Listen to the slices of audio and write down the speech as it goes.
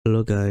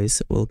Hello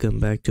guys, welcome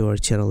back to our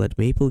channel at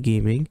Maple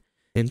Gaming.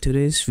 In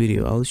today's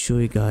video, I'll show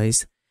you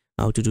guys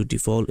how to do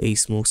default A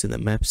smokes in the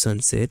map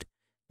Sunset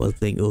while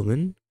playing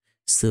Omen.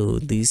 So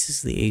this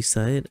is the A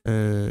side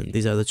and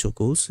these are the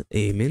chocos: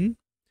 Amen,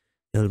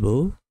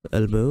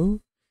 elbow,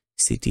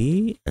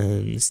 city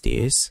and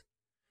stairs.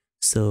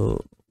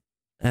 So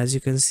as you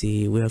can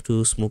see, we have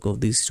to smoke off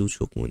these two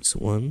choke points,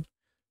 one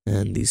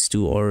and these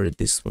two, or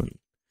this one.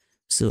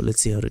 So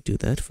let's see how to do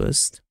that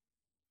first.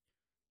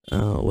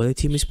 While the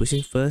team is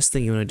pushing, first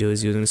thing you want to do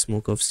is you're going to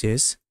smoke off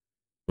stairs,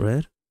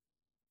 right?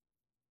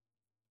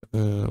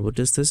 What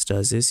this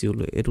does is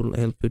it will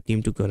help your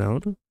team to gun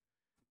out.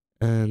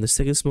 And the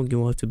second smoke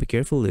you have to be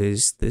careful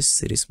is this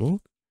city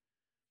smoke.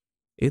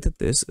 Either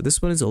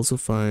this one is also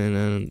fine,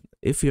 and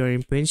if you are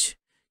in pinch,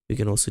 you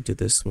can also do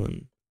this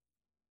one.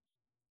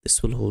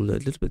 This will hold a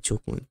little bit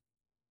choke point.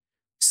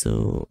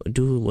 So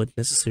do what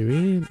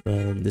necessary.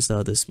 These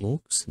are the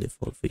smokes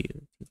default for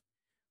you.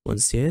 One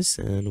stairs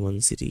and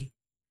one city.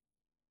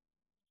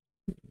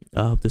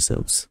 I hope this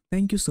helps.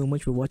 Thank you so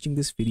much for watching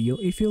this video.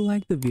 If you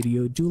like the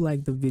video, do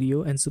like the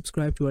video and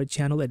subscribe to our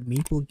channel at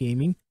Maple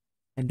Gaming.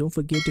 And don't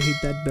forget to hit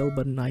that bell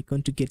button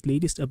icon to get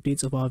latest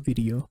updates of our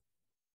video.